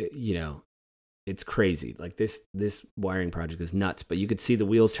 it's crazy. Like this wiring project is nuts. But you could see the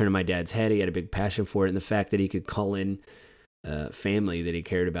wheels turn in my dad's head. He had a big passion for it. And the fact that he could call in family that he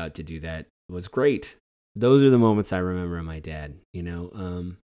cared about to do that was great. those are the moments I remember of my dad, you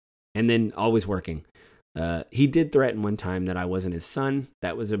know. And then always working. He did threaten one time that I wasn't his son.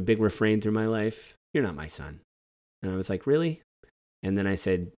 That was a big refrain through my life. You're not my son. And I was like, really? And then I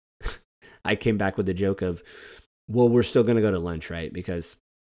said, I came back with the joke of, well, we're still going to go to lunch, right? Because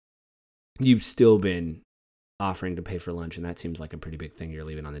you've still been offering to pay for lunch, and that seems like a pretty big thing you're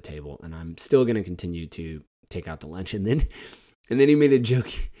leaving on the table. And I'm still going to continue to take out the lunch. And then he made a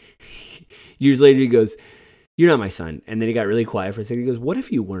joke. Years later, he goes, you're not my son. And then he got really quiet for a second. He goes, what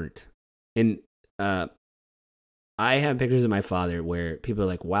if you weren't? And I have pictures of my father where people are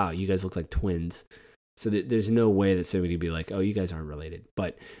like, wow, you guys look like twins. So there's no way that somebody would be like, oh, you guys aren't related.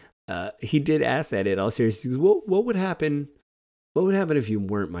 But he did ask that in all seriousness. What would happen? What would happen if you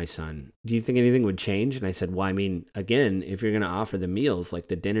weren't my son? Do you think anything would change? And I said, well, I mean, again, if you're going to offer the meals, like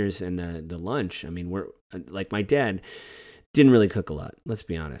the dinners and the lunch, I mean, we're like, my dad didn't really cook a lot. Let's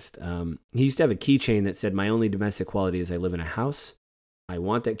be honest. He used to have a keychain that said, my only domestic quality is I live in a house. I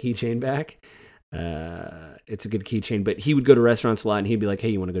want that keychain back. It's a good keychain, but he would go to restaurants a lot and he'd be like, hey,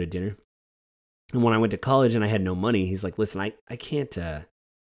 you want to go to dinner? And when I went to college and I had no money, he's like, listen, I can't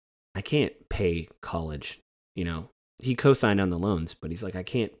pay college, you know. He co-signed on the loans, but he's like, I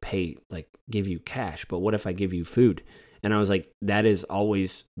can't pay, like, give you cash, but what if I give you food? And I was like, that is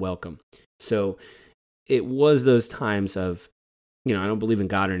always welcome. So it was those times of, you know, I don't believe in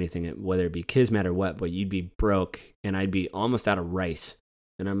God or anything, whether it be Kismet or what, but you'd be broke and I'd be almost out of rice.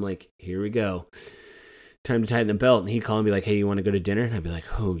 And I'm like, here we go. Time to tighten the belt. And he'd call and be like, hey, you want to go to dinner? And I'd be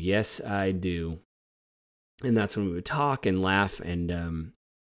like, oh, yes, I do. And that's when we would talk and laugh. And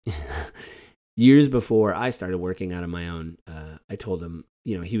years before I started working out on my own, I told him,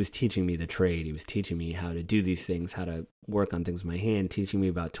 you know, he was teaching me the trade. He was teaching me how to do these things, how to work on things with my hand, teaching me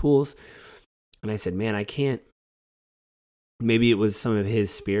about tools. And I said, man, I can't. Maybe it was some of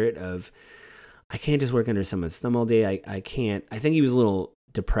his spirit of, I can't just work under someone's thumb all day. I can't. I think he was a little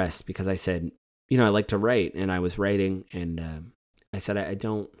depressed because I said, you know, I like to write, and I was writing, and I said, I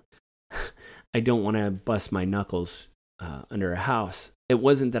don't want to bust my knuckles under a house. It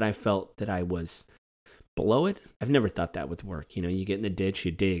wasn't that I felt that I was below it. I've never thought that with work. You know, you get in the ditch,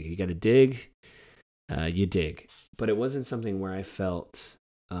 you dig. You got to dig, you dig. But it wasn't something where I felt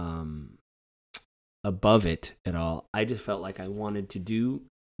above it at all. I just felt like I wanted to do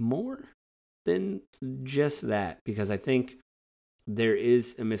more than just that, because I think there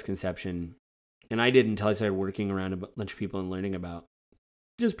is a misconception, and I did until I started working around a bunch of people and learning about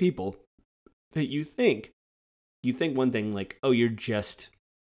just people, that you think one thing, like, oh, you're just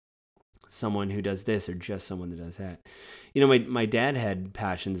someone who does this or just someone that does that. You know, my dad had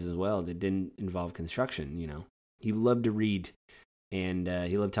passions as well that didn't involve construction. You know, he loved to read, and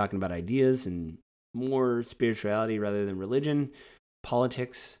he loved talking about ideas and more spirituality rather than religion,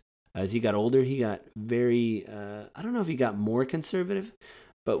 politics. As he got older, he got very, I don't know if he got more conservative,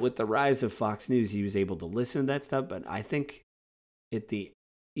 but with the rise of Fox News, he was able to listen to that stuff. But I think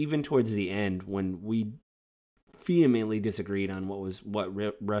even towards the end, when we vehemently disagreed on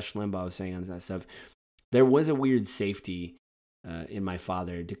what Rush Limbaugh was saying on that stuff, there was a weird safety in my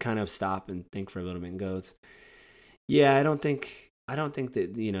father to kind of stop and think for a little bit and goes, yeah, I don't think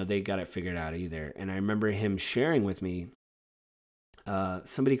that, you know, they got it figured out either. And I remember him sharing with me,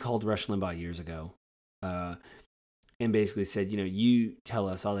 somebody called Rush Limbaugh years ago, and basically said, you know, you tell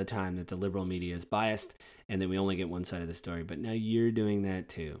us all the time that the liberal media is biased and that we only get one side of the story, but now you're doing that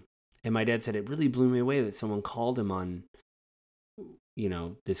too. And my dad said it really blew me away that someone called him on, you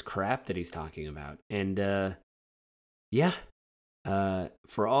know, this crap that he's talking about. And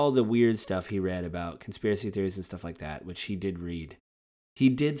for all the weird stuff he read about conspiracy theories and stuff like that, which he did read, he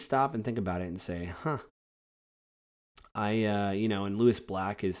did stop and think about it and say, you know, and Lewis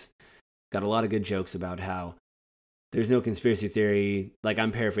Black has got a lot of good jokes about how there's no conspiracy theory. Like,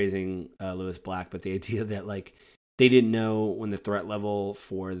 I'm paraphrasing Lewis Black, but the idea that, like, they didn't know when the threat level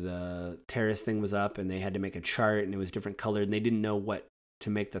for the terrorist thing was up, and they had to make a chart, and it was different colored, and they didn't know what to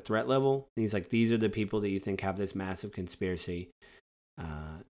make the threat level. And he's like, these are the people that you think have this massive conspiracy.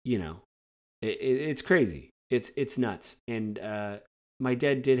 You know, it's crazy. It's nuts. And my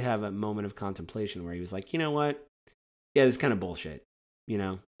dad did have a moment of contemplation where he was like, you know what? Yeah, this is kind of bullshit. You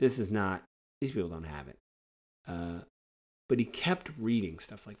know, this is not, these people don't have it. But he kept reading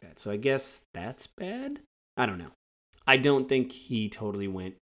stuff like that. So I guess that's bad? I don't know. I don't think he totally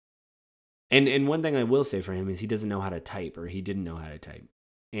went. And one thing I will say for him is he doesn't know how to type, or he didn't know how to type.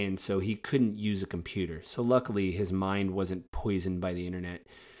 And so he couldn't use a computer. So luckily his mind wasn't poisoned by the internet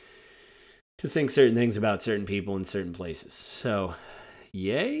to think certain things about certain people in certain places. So,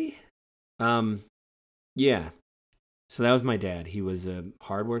 yay. Yeah. So that was my dad. He was a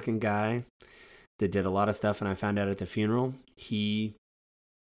hardworking guy that did a lot of stuff, and I found out at the funeral he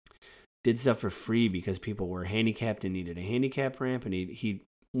did stuff for free because people were handicapped and needed a handicap ramp, and he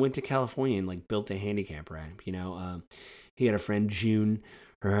went to California and like built a handicap ramp. He had a friend, June.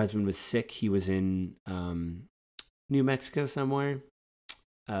 Her husband was sick. He was in New Mexico somewhere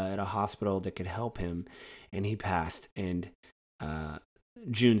at a hospital that could help him, and he passed. And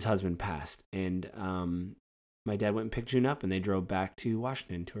June's husband passed, and my dad went and picked June up, and they drove back to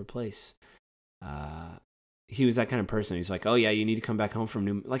Washington to her place. He was that kind of person. He's like, oh yeah, you need to come back home from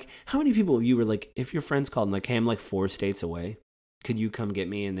New. Like, how many people you were like, if your friends called and like, hey, I'm like 4 states away, could you come get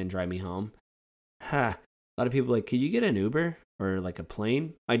me and then drive me home? A lot of people like, could you get an Uber or like a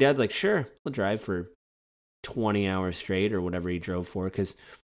plane? My dad's like, sure, I'll drive for 20 hours straight or whatever he drove for. Because that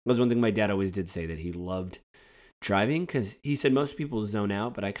was one thing my dad always did say, that he loved driving, because he said most people zone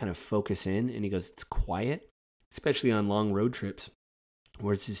out, but I kind of focus in. And he goes, it's quiet, especially on long road trips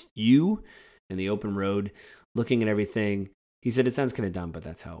where it's just you and the open road looking at everything. He said it sounds kind of dumb, but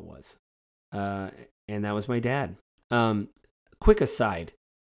that's how it was. And that was my dad. Quick aside,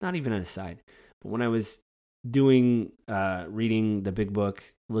 not even an aside, but when I was doing reading the big book,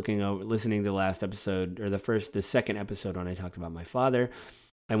 listening to the last episode, or the second episode when I talked about my father,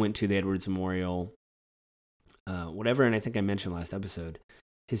 I went to the Edwards Memorial, whatever, and I think I mentioned last episode,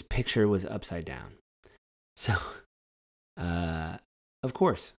 his picture was upside down. So, of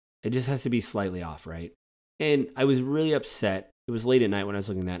course, it just has to be slightly off, right? And I was really upset. It was late at night when I was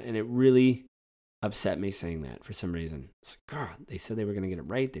looking at that, and it really upset me saying that for some reason. It's like, God, they said they were going to get it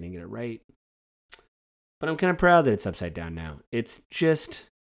right. They didn't get it right. But I'm kind of proud that it's upside down now. It's just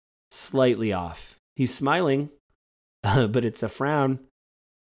slightly off. He's smiling, but it's a frown.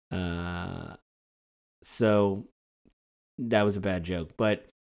 So that was a bad joke. But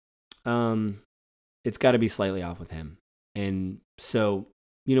it's got to be slightly off with him. And so,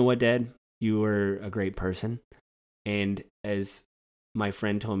 you know what, Dad? You were a great person. And as my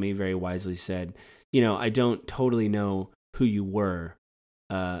friend told me, very wisely said, I don't totally know who you were,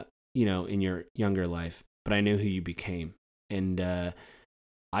 in your younger life, but I knew who you became. And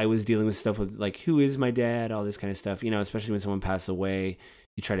I was dealing with stuff with, like, who is my dad, all this kind of stuff, especially when someone passes away,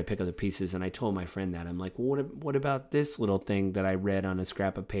 you try to pick up the pieces. And I told my friend that. I'm like, well, what about this little thing that I read on a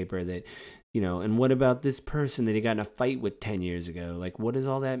scrap of paper that, and what about this person that he got in a fight with 10 years ago? Like, what does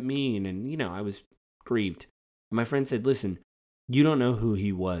all that mean? And, I was grieved. And my friend said, listen, you don't know who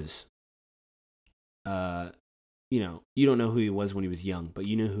he was. You don't know who he was when he was young, but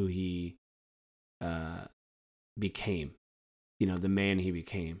you know who he became, the man he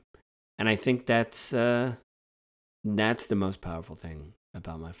became. And I think that's the most powerful thing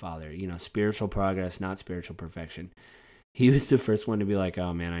about my father, spiritual progress, not spiritual perfection. He was the first one to be like,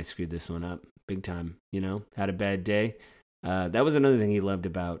 oh man, I screwed this one up big time, had a bad day. That was another thing he loved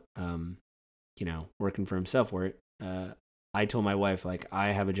about, working for himself, where I told my wife, like, I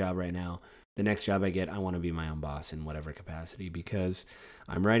have a job right now. The next job I get, I want to be my own boss in whatever capacity, because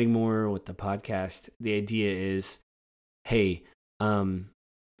I'm writing more with the podcast. The idea is, hey, I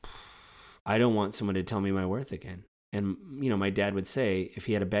don't want someone to tell me my worth again. And, my dad would say, if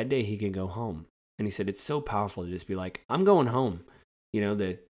he had a bad day, he can go home. And he said, it's so powerful to just be like, I'm going home.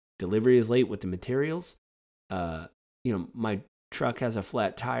 The delivery is late with the materials. My truck has a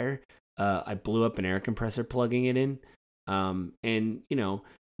flat tire. I blew up an air compressor plugging it in. And,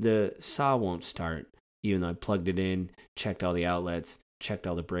 the saw won't start, even though I plugged it in, checked all the outlets, checked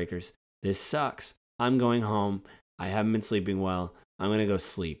all the breakers. This sucks. I'm going home. I haven't been sleeping well. I'm going to go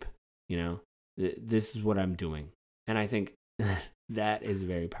sleep. This is what I'm doing. And I think that is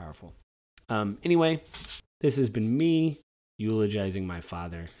very powerful. Anyway, this has been me eulogizing my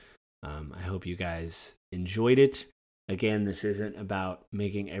father. I hope you guys enjoyed it. Again, this isn't about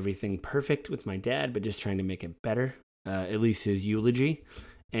making everything perfect with my dad, but just trying to make it better, at least his eulogy,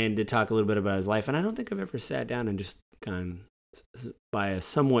 and to talk a little bit about his life. And I don't think I've ever sat down and just gone by a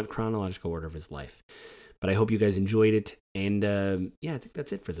somewhat chronological order of his life. But I hope you guys enjoyed it. And I think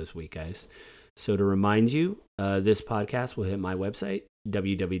that's it for this week, guys. So to remind you, this podcast will hit my website,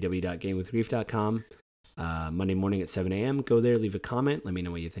 www.gamewithgrief.com, Monday morning at 7 a.m. Go there, leave a comment, let me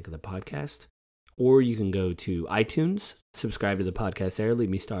know what you think of the podcast. Or you can go to iTunes, subscribe to the podcast there, leave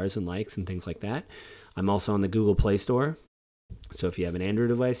me stars and likes and things like that. I'm also on the Google Play Store. So if you have an Android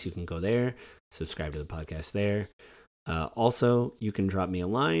device, you can go there, subscribe to the podcast there. Also, you can drop me a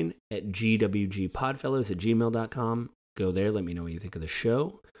line at gwgpodfellows@gmail.com. Go there, let me know what you think of the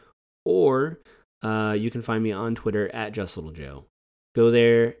show. Or you can find me on Twitter at JustLittleJoe. Go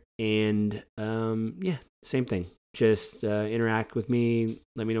there and, same thing. Just interact with me.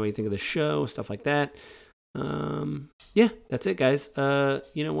 Let me know what you think of the show, stuff like that. Yeah, that's it, guys.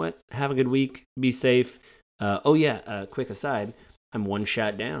 You know what? Have a good week. Be safe. Quick aside, I'm one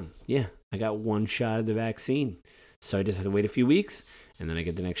shot down. Yeah, I got one shot of the vaccine. So I just have to wait a few weeks, and then I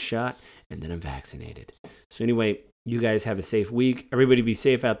get the next shot, and then I'm vaccinated. So anyway, you guys have a safe week. Everybody be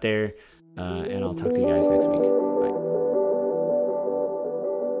safe out there, and I'll talk to you guys next week.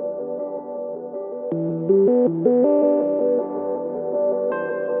 Bye.